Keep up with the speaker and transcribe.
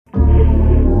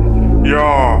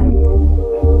Yeah,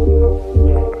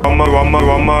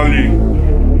 Amali.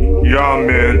 Yeah,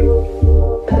 man.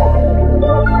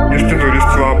 Listen to this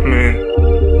trap, man.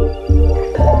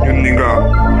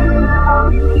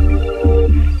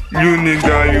 You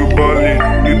nigga, you ballin',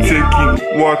 you taking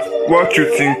what you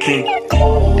thinking?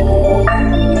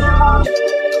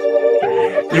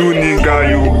 You nigga,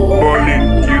 you ballin',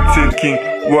 you taking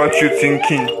what you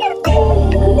thinking?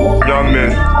 Yeah,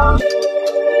 man.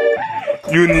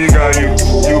 You nigga, you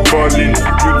ballin',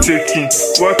 you taking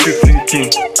what you thinking?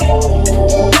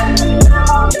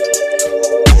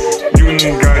 You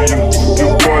nigga, you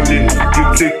ballin', you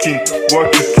taking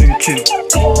what you thinking?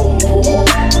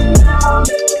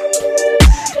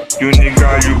 You nigga,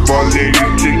 you ballin', you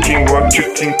taking what you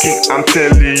thinking? I'm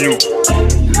telling you,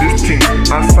 listen,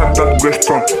 answer that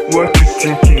question, what you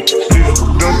thinking? Please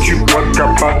don't you work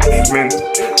about this, man.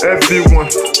 Everyone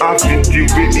have it the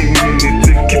way it mean it,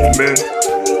 take it, man.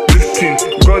 Listen,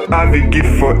 God have a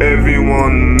gift for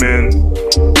everyone, man.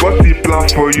 What he plan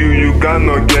for you, you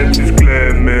cannot get it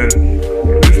clear, man.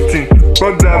 Listen,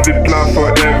 God have a plan for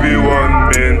everyone,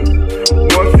 man.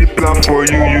 What he plan for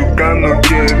you, you cannot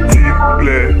get it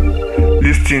clear.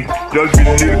 Listen, just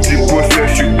believe the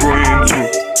process you're going through.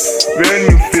 When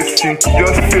you facing,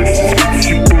 just face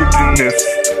it with boldness.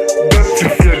 Don't you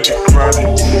fear the crowd,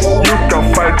 you can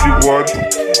fight the world.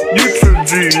 You to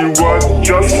the reward,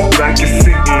 just like you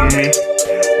see in me.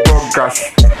 Buggers,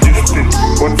 listen,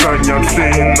 what I am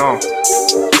saying now.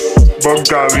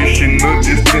 Bugger, we should know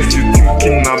these things you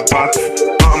thinking about.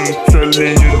 I'm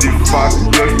telling you the fact,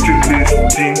 just to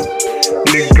listen.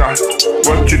 Nigga,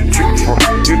 what you think for?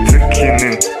 You taking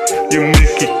in. You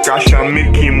make it cash and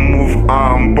make it move,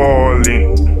 I'm balling.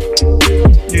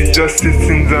 You just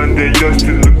sitting down there, just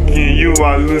looking, you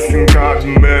are losing God,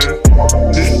 man.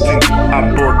 Listen, a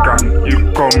burger, you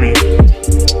coming.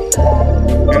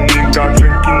 You nigga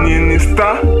drinking in Insta.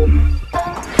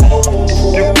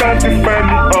 You can't find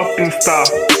me up in Insta.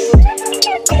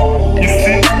 You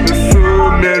see, there's so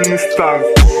many stars.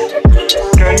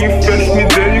 Can you fetch me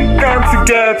there? You can't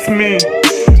get me.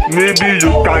 Maybe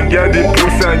you can get the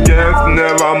pussy against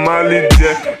never Mali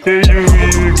there. Hey, you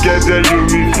will get there, you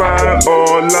will find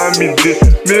all me there.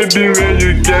 Maybe when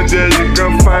you get there, you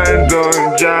can find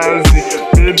on Jazzy.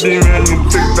 Maybe when you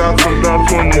take that from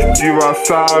that one, is you are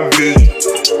savage.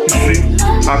 You see,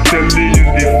 I'm telling you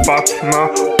the fact now.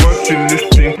 What you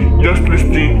listening, just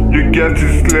listening, you get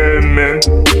it clear, man.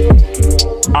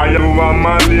 I am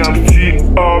Mali, I'm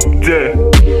still up there.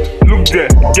 Look there,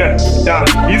 yeah,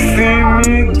 you see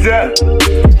me there,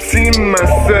 see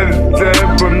myself there,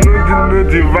 but know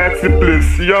the right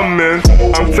place, yeah, man.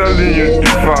 I'm telling you the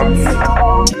facts.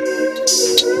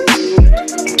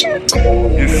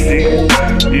 You see,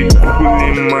 you cool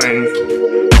in mind,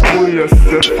 cool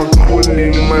yourself and cool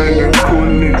in mind and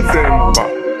cool in temper,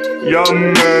 yeah,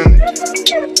 man.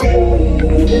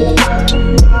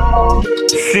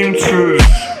 Seem truth.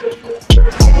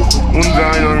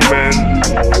 Unser young man,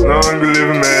 long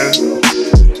live man.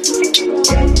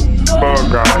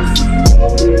 Buggers,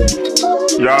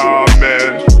 yeah,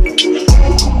 man.